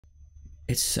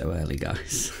It's so early,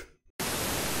 guys.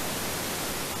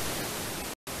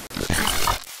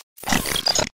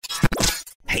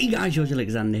 Hey guys, George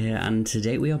Alexander here, and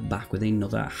today we are back with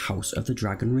another House of the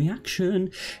Dragon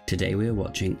reaction. Today we are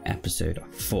watching episode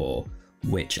 4,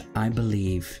 which I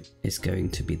believe is going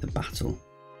to be the battle.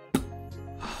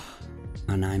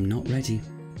 And I'm not ready.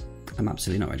 I'm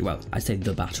absolutely not ready. Well, I say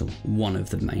the battle, one of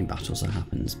the main battles that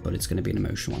happens, but it's going to be an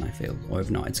emotional one, I feel. Or if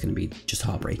not, it's going to be just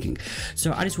heartbreaking.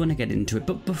 So I just want to get into it.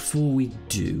 But before we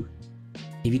do,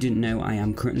 if you didn't know, I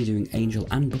am currently doing Angel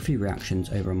and Buffy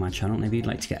reactions over on my channel. And if you'd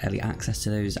like to get early access to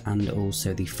those and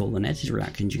also the full unedited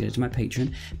reactions, you go to my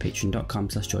Patreon,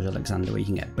 patreon.com/GeorgeAlexander, where you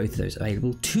can get both of those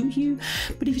available to you.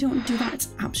 But if you don't want to do that, it's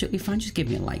absolutely fine. Just give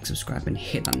me a like, subscribe, and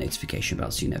hit that notification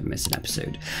bell so you never miss an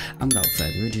episode. And without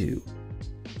further ado,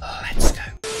 let's go.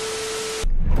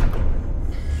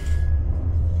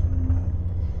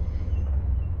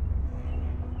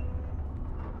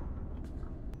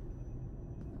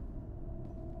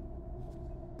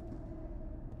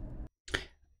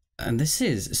 And this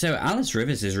is, so Alice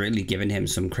Rivers is really giving him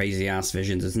some crazy ass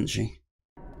visions, isn't she?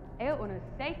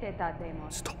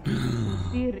 Stop.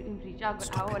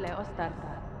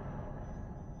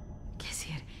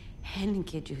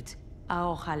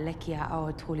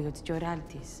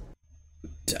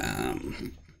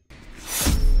 Damn.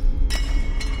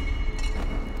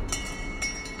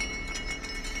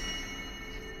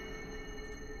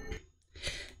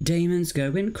 Damon's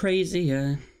going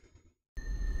crazier.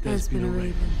 There's been a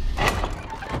raven.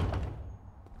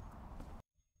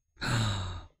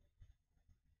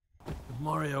 Good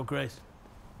morning, Your Grace.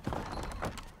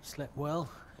 Slept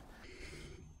well?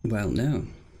 Well, no.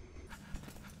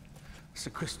 Sir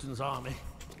Kristen's army,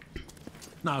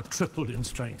 now tripled in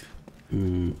strength,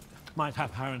 might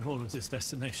have Harrenhal as its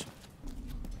destination.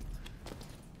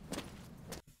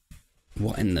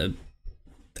 What in the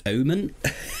Omen?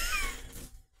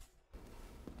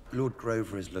 Lord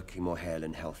Grover is looking more hale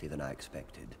and healthy than I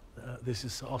expected. This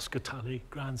is Sir Oscar Tully,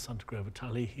 grandson to Grover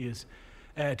Tully. He is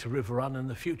heir to Riverrun and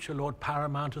the future Lord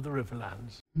Paramount of the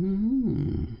Riverlands.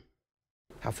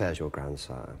 How fares your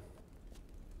grandsire?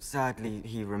 Sadly,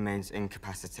 he remains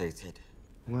incapacitated.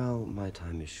 Well, my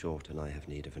time is short and I have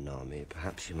need of an army.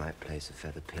 Perhaps you might place a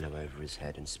feather pillow over his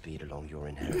head and speed along your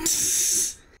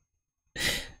inheritance.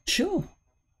 Sure.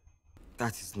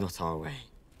 That is not our way.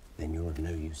 Then you're of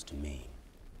no use to me.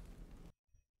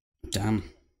 Damn.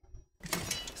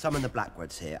 Summon the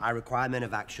Blackwoods here. I require men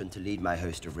of action to lead my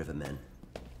host of rivermen.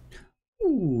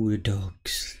 Ooh, the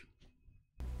dogs.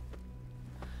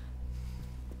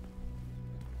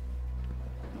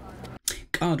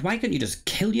 God, why can't you just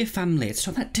kill your family? It's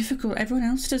not that difficult. Everyone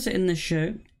else does it in this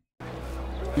show.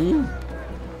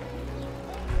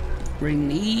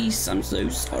 Renice, I'm so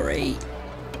sorry.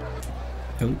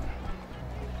 Oh.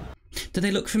 Do they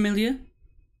look familiar?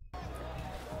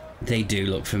 They do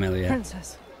look familiar.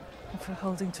 Princess, if we're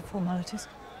holding to formalities.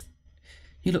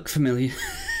 You look familiar.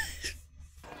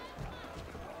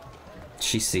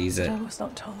 She sees it. I was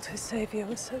not told his saviour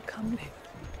was so comely.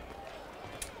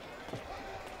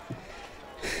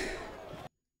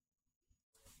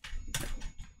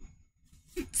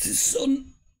 It's his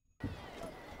son.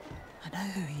 I know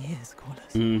who he is,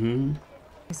 Corlys.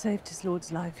 He saved his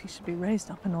lord's life. He should be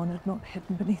raised up and honoured, not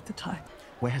hidden beneath the tide.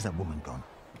 Where has that woman gone?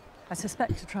 I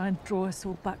suspect to try and draw us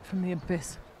all back from the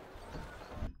abyss.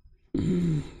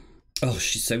 Oh,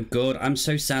 she's so good. I'm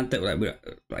so sad that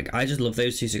like I just love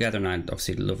those two together, and I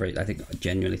obviously love Ray. I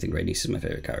genuinely think Rhaenys is my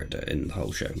favorite character in the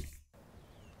whole show.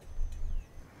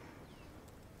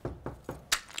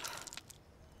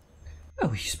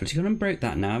 Oh, you split on and broke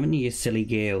that now, haven't you, you silly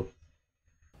girl?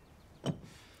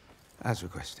 As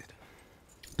requested.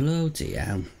 Bloody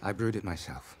hell. I brewed it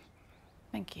myself.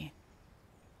 Thank you.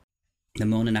 The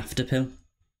morning after pill?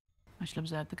 I shall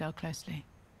observe the girl closely.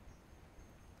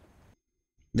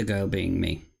 The girl being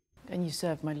me. And you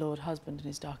served my lord husband in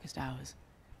his darkest hours.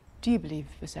 Do you believe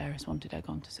Viserys wanted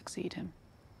Aegon to succeed him?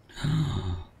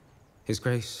 His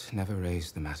Grace never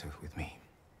raised the matter with me.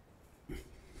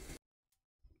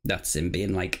 That's him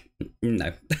being like,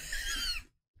 no.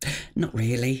 Not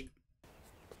really.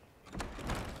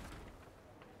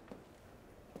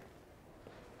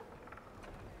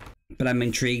 But I'm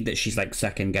intrigued that she's like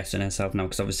second guessing herself now,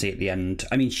 because obviously at the end,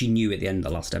 I mean, she knew at the end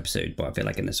of the last episode, but I feel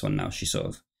like in this one now she sort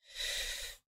of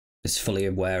is fully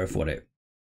aware of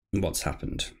what's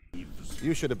happened.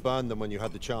 You should have burned them when you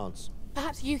had the chance.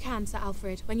 Perhaps you can, Sir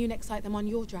Alfred, when you next sight them on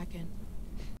your dragon.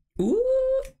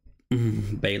 Ooh.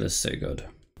 Baela's so good.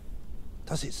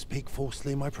 Does it speak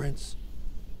falsely, my prince?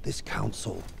 This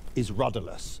council is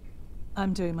rudderless.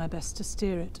 I'm doing my best to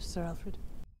steer it, Sir Alfred.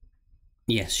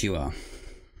 Yes, you are.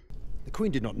 The The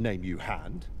Queen did not name you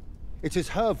hand. It is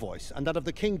her voice and that of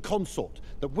the King Consort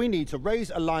that we need to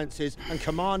raise alliances and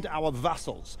command our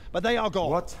vassals. But they are gone.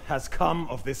 What has come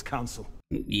of this council?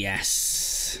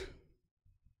 Yes.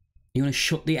 You want to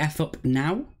shut the F up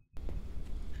now?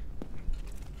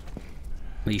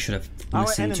 Well, you should have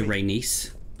listened to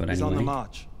Rhaenys, but anyway. On the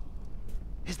march.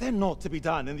 Is there naught to be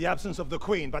done in the absence of the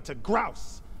Queen but to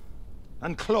grouse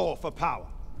and claw for power?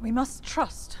 We must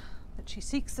trust that she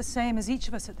seeks the same as each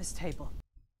of us at this table.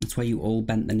 That's why you all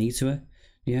bent the knee to her,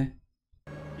 yeah?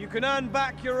 You can earn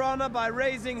back your honor by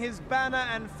raising his banner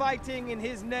and fighting in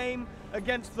his name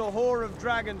against the whore of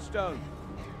Dragonstone.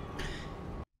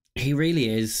 He really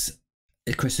is,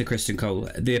 Criston Cole,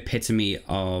 the epitome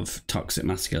of toxic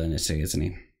masculinity, isn't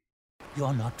he?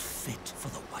 You're not fit for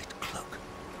the White Cloak.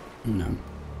 No.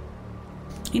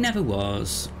 He never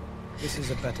was. This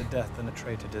is a better death than a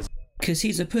traitor deserves. 'Cause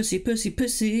he's a pussy, pussy,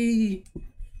 pussy.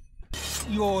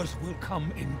 Yours will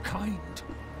come in kind.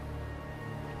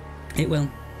 It will.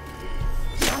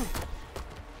 I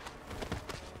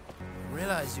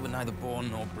realised you were neither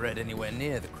born nor bred anywhere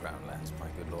near the Crown Lands, my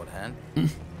good Lord Han.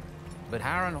 But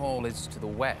Harrenhal is to the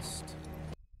west.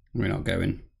 We're not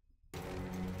going.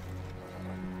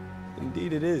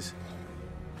 Indeed it is.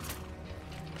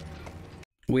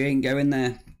 We ain't going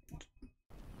there.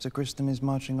 Sir Criston is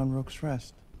marching on Rook's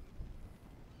Rest.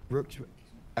 Rook's Rest?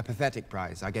 A pathetic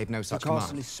prize. I gave no such The castle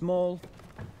command. is small.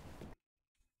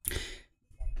 Let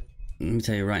me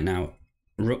tell you right now,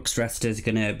 Rook's Rest is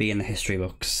going to be in the history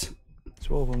books. This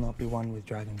war will not be won with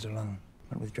dragons alone,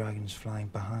 but with dragons flying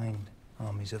behind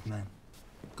armies of men.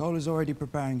 Cole is already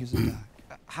preparing his attack.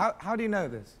 How do you know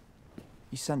this?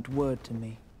 He sent word to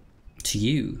me. To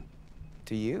you.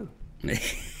 To you?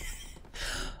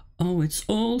 Oh, it's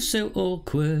all so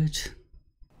awkward.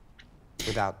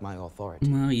 Without my authority.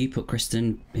 Well, you put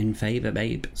Criston in favour,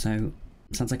 babe, so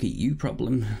sounds like a you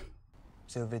problem.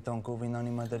 Silveton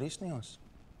Covinani Madarisnios.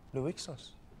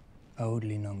 Luixos.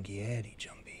 Audli non gieri,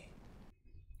 Jambi.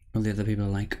 All the other people are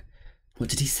like, what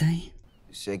did he say?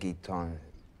 Segiton.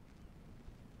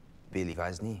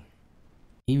 Vilivasni.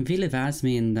 In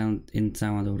Vilivasmi in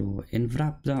Zawadoro, in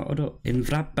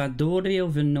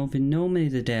Vrabbadorio Vinome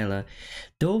de Dela,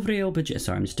 Dovrio Budget.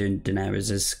 Sorry, I'm just doing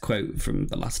Daenerys' quote from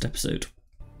the last episode.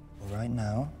 Well, right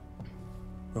now,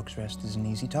 Rook's Rest is an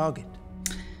easy target.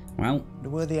 Well, a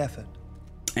worthy effort.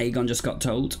 Aegon just got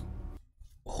told.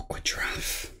 Awkward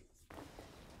giraffe.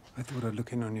 I thought I'd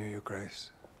look in on you, Your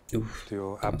Grace. Oof. To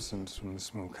your absence from the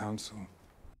small council.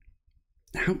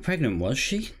 How pregnant was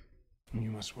she? You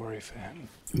must worry for him.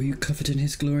 Were you covered in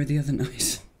his glory the other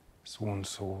night? Sworn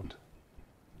sword.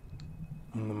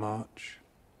 On the march.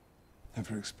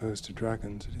 Never exposed to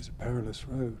dragons, it is a perilous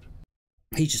road.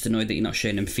 He's just annoyed that you're not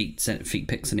showing him feet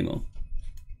pics anymore.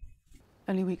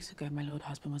 Only weeks ago, my lord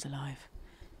husband was alive,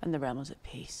 and the realm was at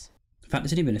peace. The fact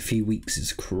it's only been a few weeks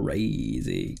is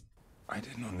crazy. I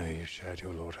did not know you shared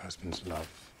your lord husband's love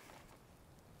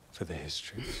for the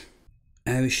histories.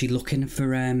 Oh, is she looking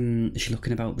for, is she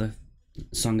looking about the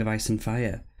Song of Ice and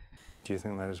Fire? Do you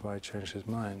think that is why he changed his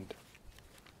mind?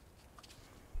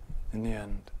 In the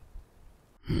end,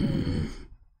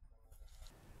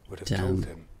 would have told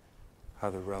him how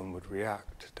the realm would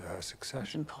react to her It's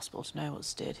succession. impossible to know what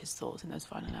steered his thoughts in those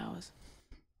final hours.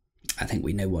 I think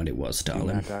we know what it was, Do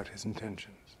darling. not doubt his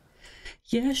intentions.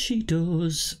 Yes, she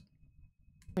does.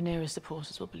 Rhaenyra's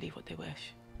supporters will believe what they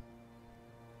wish.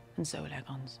 And so will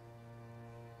Aegon's.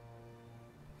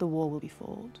 The war will be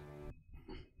fought.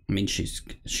 I mean, she's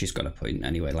got a point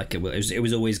anyway. Like it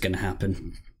was always going to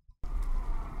happen.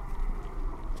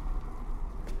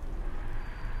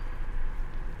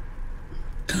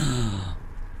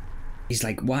 He's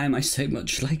like, why am I so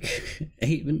much like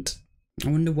Aemond? I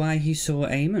wonder why he saw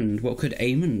Aemond. What could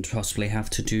Aemond possibly have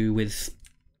to do with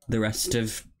the rest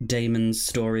of Daemon's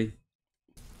story?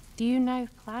 Do you now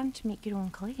plan to make your own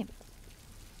claim?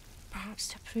 Perhaps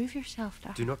to prove yourself to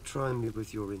her? Do not try me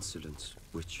with your insolence,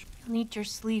 witch. You'll need your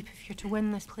sleep if you're to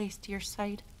win this place to your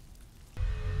side.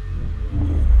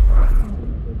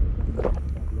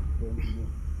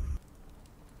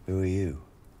 Who are you?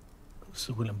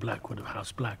 Sir William Blackwood of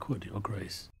House Blackwood, Your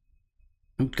Grace.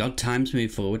 Oh God, time's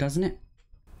moved forward, hasn't it?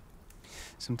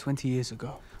 Some 20 years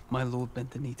ago, my lord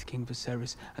bent the knee to King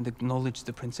Viserys and acknowledged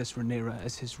the Princess Rhaenyra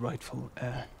as his rightful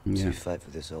heir. So you fight for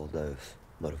this old oath,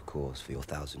 not of course for your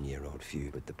 1,000-year-old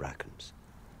feud with the Brackens.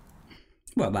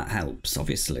 Well, that helps,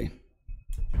 obviously.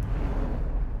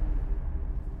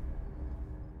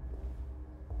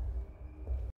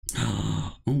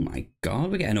 Oh my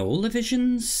God, we're getting all the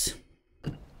visions.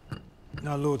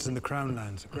 Our lords in the Crown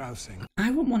Lands are grousing. I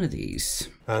want one of these.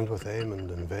 And with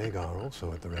Aemond and Vhagar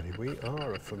also at the ready, we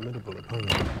are a formidable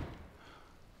opponent.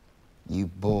 You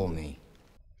bore me.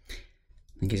 I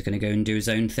think he's going to go and do his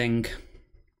own thing.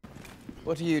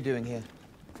 What are you doing here?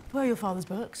 Where are your father's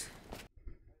books?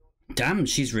 Damn,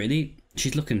 she's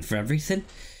looking for everything.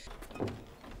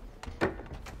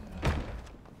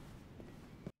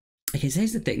 Okay, so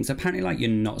here's the thing. So apparently, like, you're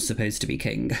not supposed to be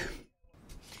king. It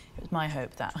was my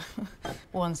hope that,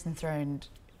 once enthroned,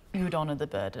 you would honour the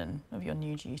burden of your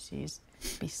new duties,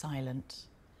 be silent,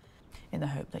 in the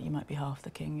hope that you might be half the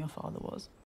king your father was.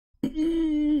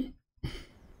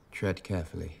 Tread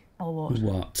carefully. Or what?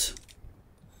 What?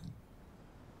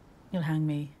 You'll hang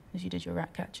me, as you did your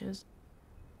rat catchers.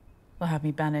 Or have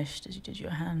me banished, as you did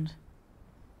your hand.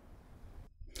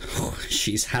 Oh,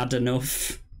 she's had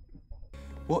enough.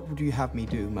 What would you have me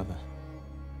do, Mother?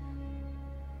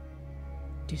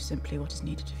 Do simply what is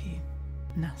needed of you.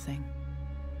 Nothing.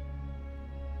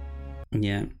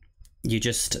 Yeah. You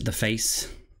just the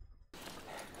face.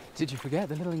 Did you forget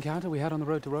the little encounter we had on the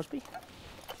road to Rosby?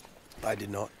 I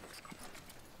did not.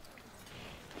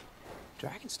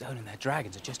 Dragonstone and their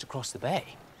dragons are just across the bay.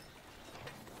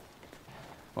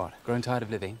 What, grown tired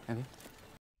of living, have you?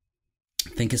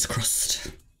 Fingers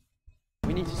crossed.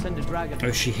 We need to send a dragon. Oh,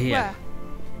 is she here? Where?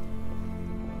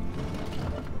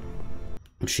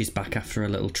 She's back after a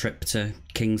little trip to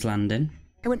King's Landing.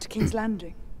 I went to King's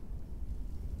Landing.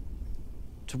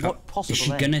 To what possible Is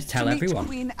she end? gonna tell to everyone? meet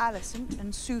Queen Alicent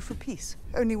and sue for peace.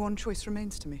 Only one choice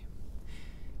remains to me.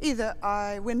 Either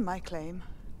I win my claim,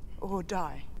 or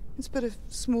die. It's but a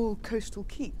small coastal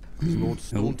keep. Lord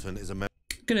Staunton is a member.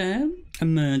 G'day,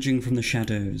 emerging from the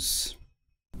shadows.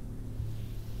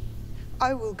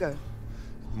 I will go.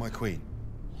 My queen.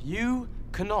 You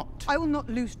cannot. I will not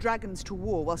loose dragons to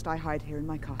war whilst I hide here in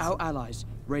my castle. Our allies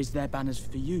raise their banners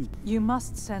for you. You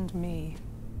must send me,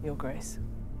 Your Grace.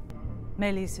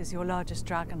 Melis is your largest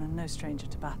dragon and no stranger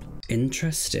to battle.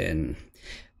 Interesting.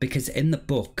 Because in the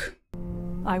book...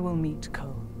 I will meet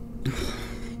Cole.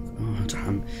 Oh,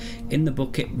 damn. In the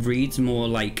book, it reads more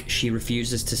like she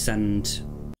refuses to send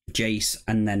Jace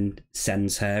and then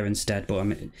sends her instead. But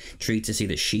I'm intrigued to see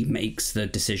that she makes the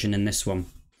decision in this one.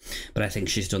 But I think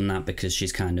she's done that because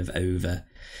she's kind of over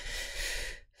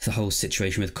the whole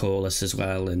situation with Corlys as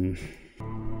well.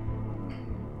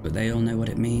 But they all know what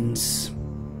it means.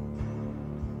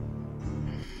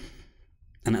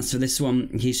 And as for this one,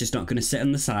 he's just not going to sit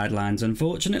on the sidelines,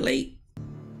 unfortunately.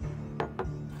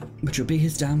 Which will be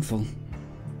his downfall.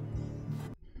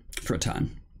 For a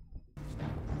time.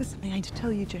 There's something I need to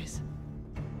tell you, Jace.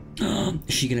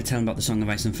 Is she going to tell him about the Song of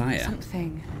Ice and Fire?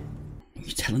 Something.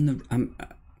 You're telling the...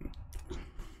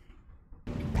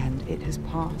 And it has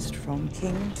passed from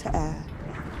king to heir.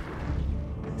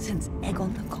 Since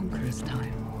Aegon the Conqueror's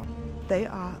time. They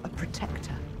are a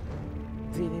protector.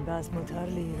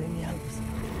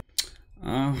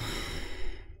 Oh...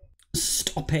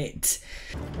 Stop it.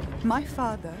 My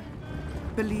father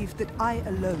believed that I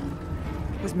alone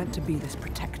was meant to be this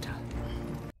protector.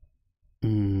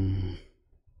 And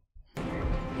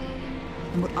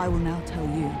what I will now tell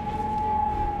you.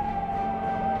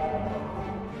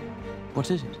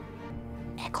 What is it?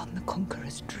 Aegon the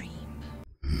Conqueror's dream.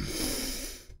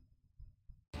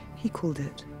 He called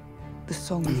it the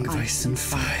Song of Ice and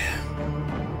Fire.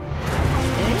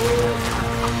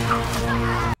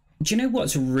 Do you know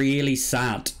what's really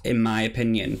sad, in my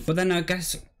opinion? But then I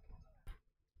guess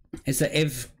is that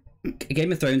if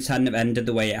Game of Thrones hadn't have ended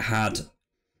the way it had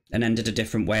and ended a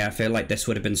different way, I feel like this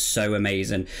would have been so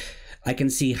amazing. I can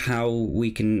see how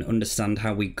we can understand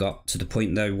how we got to the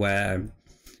point, though, where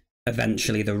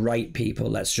eventually the right people,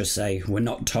 let's just say, were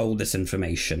not told this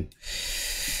information.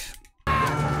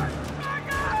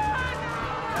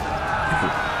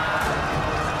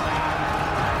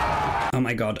 Oh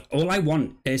my god, all I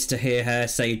want is to hear her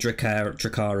say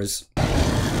Dracarys.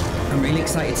 I'm really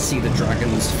excited to see the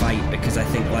dragons fight because I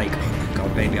think, like, oh my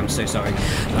god, baby, I'm so sorry.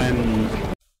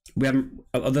 We haven't,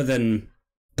 other than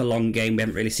the long game, we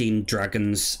haven't really seen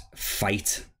dragons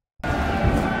fight.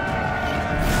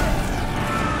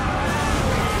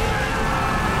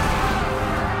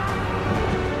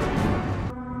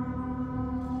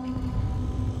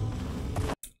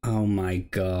 Oh my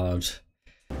god.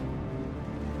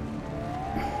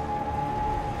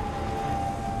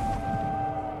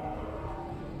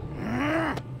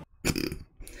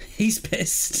 He's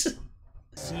pissed.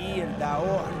 I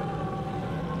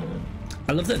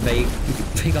love that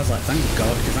Vhagar's like, thank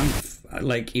God, because I'm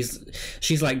like,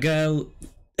 she's like, girl,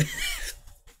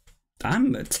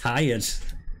 I'm tired. This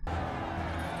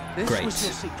Great. was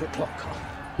your secret plot, Carl.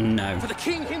 No. For the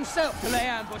king himself to lay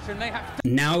ambush and they have...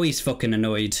 Now he's fucking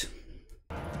annoyed.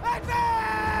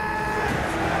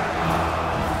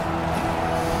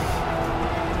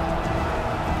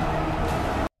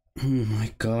 Oh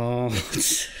my god.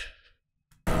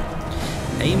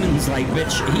 Aemon's like,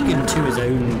 bitch, he can do his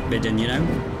own bidding, you know?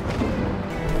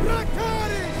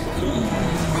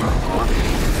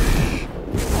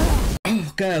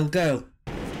 Oh, girl.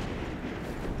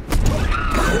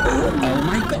 Oh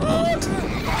my god!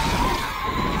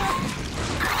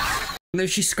 No,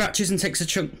 she scratches and takes a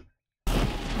chunk.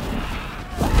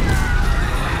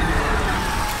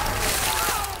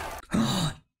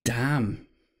 Oh, damn.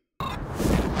 Oh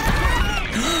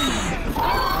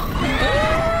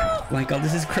my god,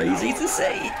 this is crazy to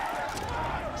say.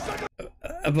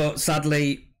 But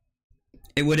sadly,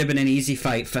 it would have been an easy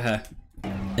fight for her,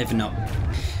 if not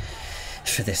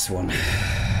for this one.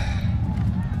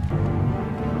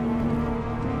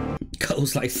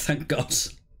 Cole's like, thank God.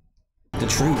 The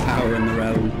true power in the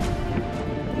realm.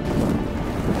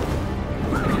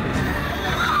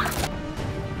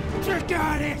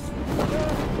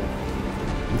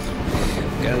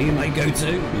 Girl, you might go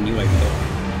too, and you won't go.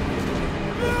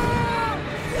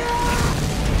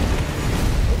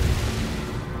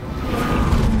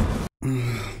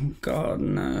 God,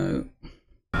 no.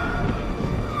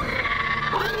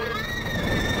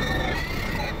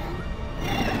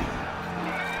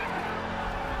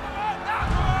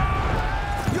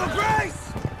 Your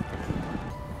Grace!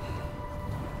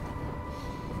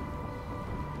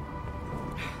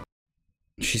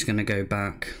 She's gonna go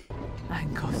back.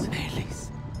 Ancos Elis.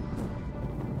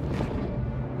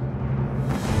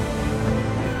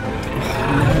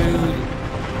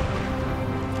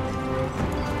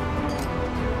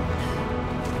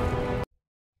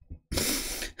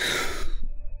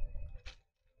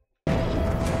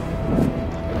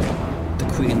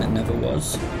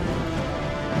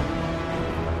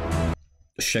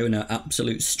 Shown her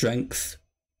absolute strength.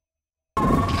 Oh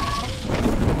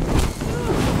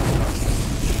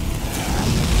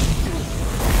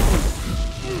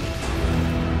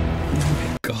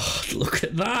my god, look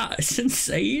at that! It's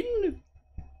insane!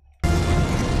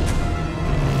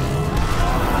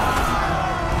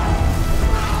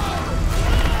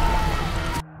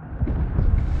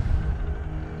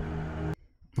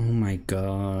 Oh my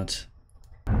god.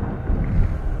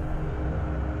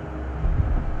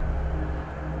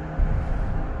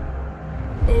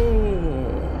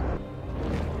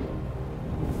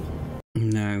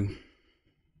 No.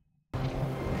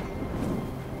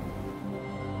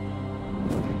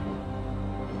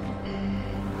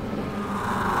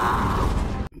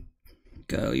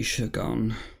 Girl, you should have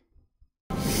gone.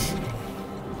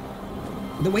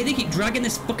 The way they keep dragging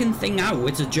this fucking thing out,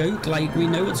 it's a joke. Like, we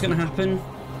know what's gonna happen.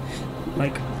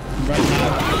 Like, right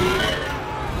now.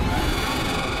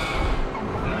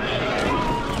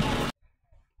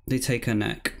 They take her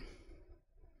neck.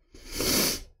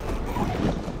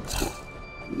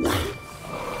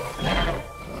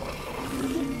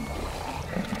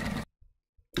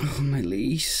 Oh, my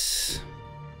lease.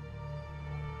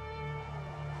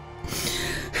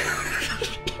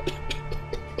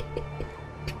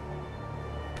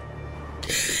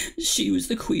 She was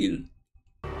the queen.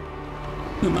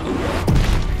 No matter what.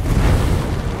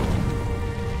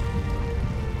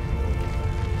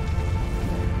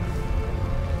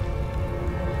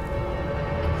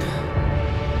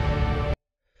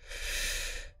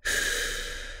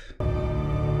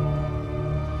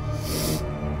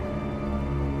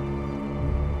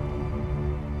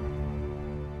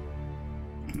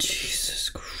 Jesus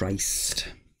Christ.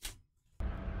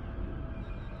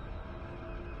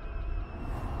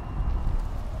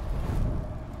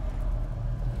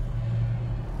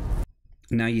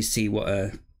 Now you see what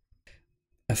a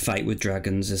fight with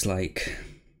dragons is like.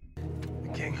 The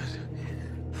king has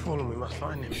fallen. We must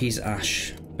find him. He's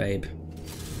Ash, babe.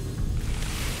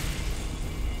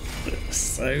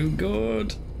 So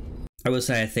good. I will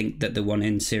say I think that the one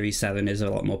in Series 7 is a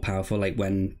lot more powerful, like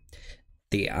when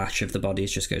the ash of the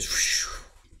bodies just goes whoosh.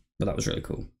 But that was really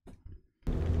cool.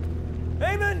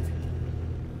 Aemon!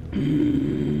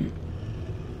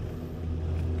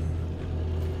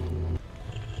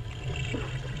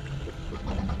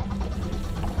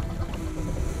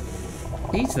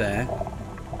 He's there.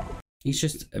 He's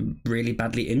just really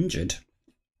badly injured.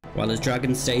 While his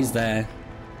dragon stays there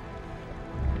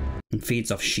and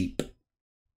feeds off sheep.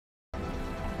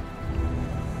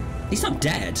 He's not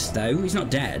dead, though. He's not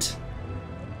dead.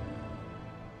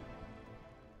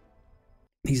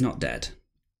 He's not dead.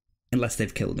 Unless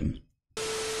they've killed him.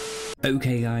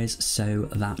 Okay guys, so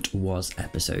that was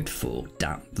episode 4.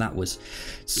 That was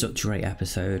such a great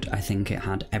episode. I think it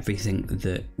had everything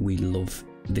that we love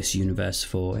this universe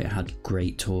for. It had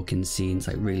great talking scenes,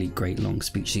 like really great long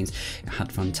speech scenes. It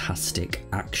had fantastic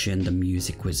action. The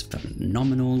music was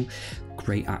phenomenal.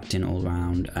 Great acting all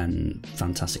around and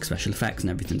fantastic special effects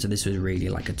and everything. So this was really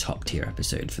like a top tier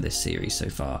episode for this series so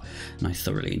far, and I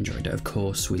thoroughly enjoyed it. Of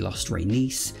course, we lost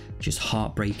Rhaenys, which is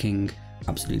heartbreaking.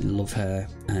 Absolutely love her.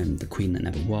 The queen that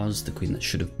never was, the queen that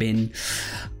should have been.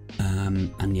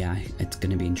 And yeah, it's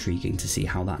going to be intriguing to see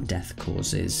how that death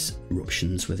causes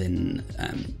eruptions within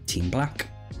Team Black.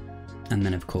 And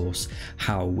then of course,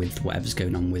 how with whatever's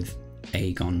going on with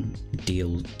Aegon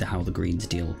how the Greens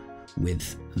deal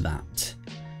with that.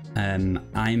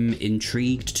 I'm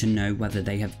intrigued to know whether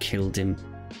they have killed him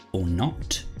or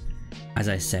not. As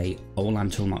I say, all I'm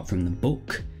talking about from the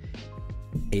book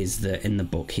is that in the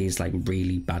book he's like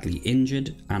really badly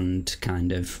injured and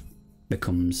kind of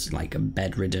becomes like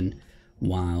bedridden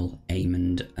while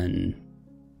Aemond and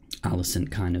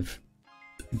Alicent kind of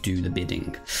do the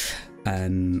bidding.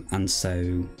 And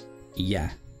so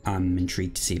yeah, I'm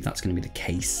intrigued to see if that's going to be the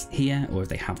case here, or if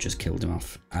they have just killed him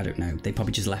off. I don't know. They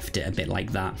probably just left it a bit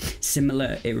like that.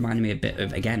 Similar, it reminded me a bit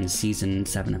of, again, season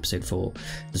 7, episode 4,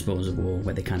 The Spoils of War,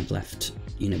 where they kind of left,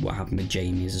 you know, what happened with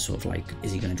Jaime as a sort of like,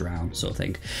 is he going to drown sort of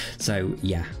thing. So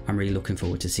yeah, I'm really looking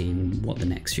forward to seeing what the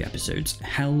next few episodes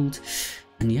held.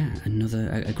 And yeah,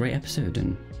 a great episode,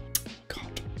 and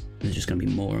God, there's just going to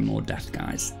be more and more death,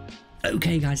 guys.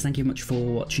 Okay guys, thank you much for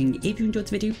watching. If you enjoyed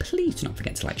the video, please do not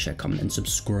forget to like, share, comment and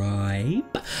subscribe.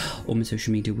 All my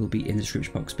social media will be in the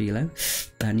description box below.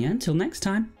 And yeah, until next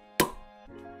time,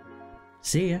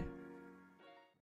 see ya.